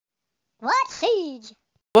Siege.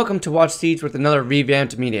 Welcome to Watch Siege with another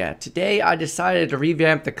revamped media. Today I decided to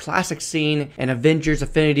revamp the classic scene in Avengers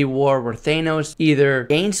Infinity War where Thanos either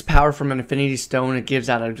gains power from an Infinity Stone and gives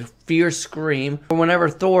out a fierce scream, or whenever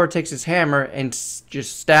Thor takes his hammer and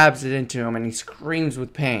just stabs it into him and he screams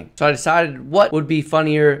with pain. So I decided what would be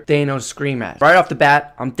funnier Thanos scream at. Right off the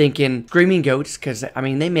bat, I'm thinking screaming goats, because I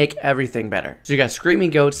mean they make everything better. So you got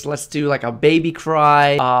screaming goats. Let's do like a baby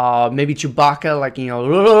cry, maybe Chewbacca, like, you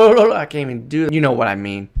know, I can't even do, you know what I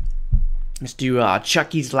mean. Let's do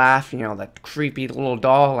Chucky's laugh, you know, that creepy little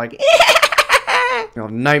doll, like, you know,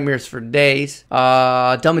 nightmares for days.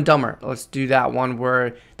 Dumb and Dumber. Let's do that one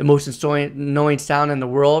where the most annoying sound in the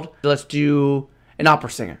world. Let's do an opera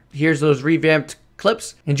singer. Here's those revamped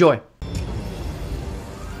clips. Enjoy.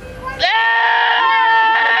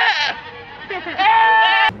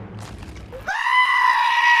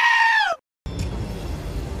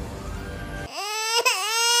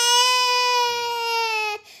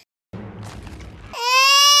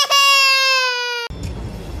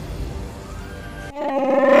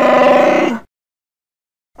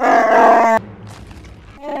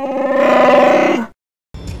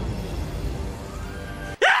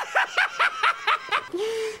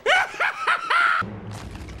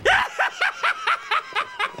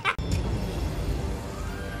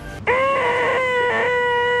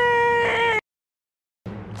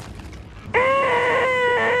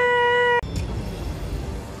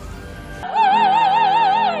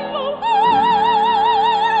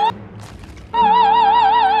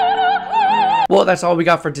 Well, that's all we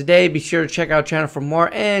got for today. Be sure to check out our channel for more,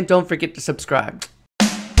 and don't forget to subscribe.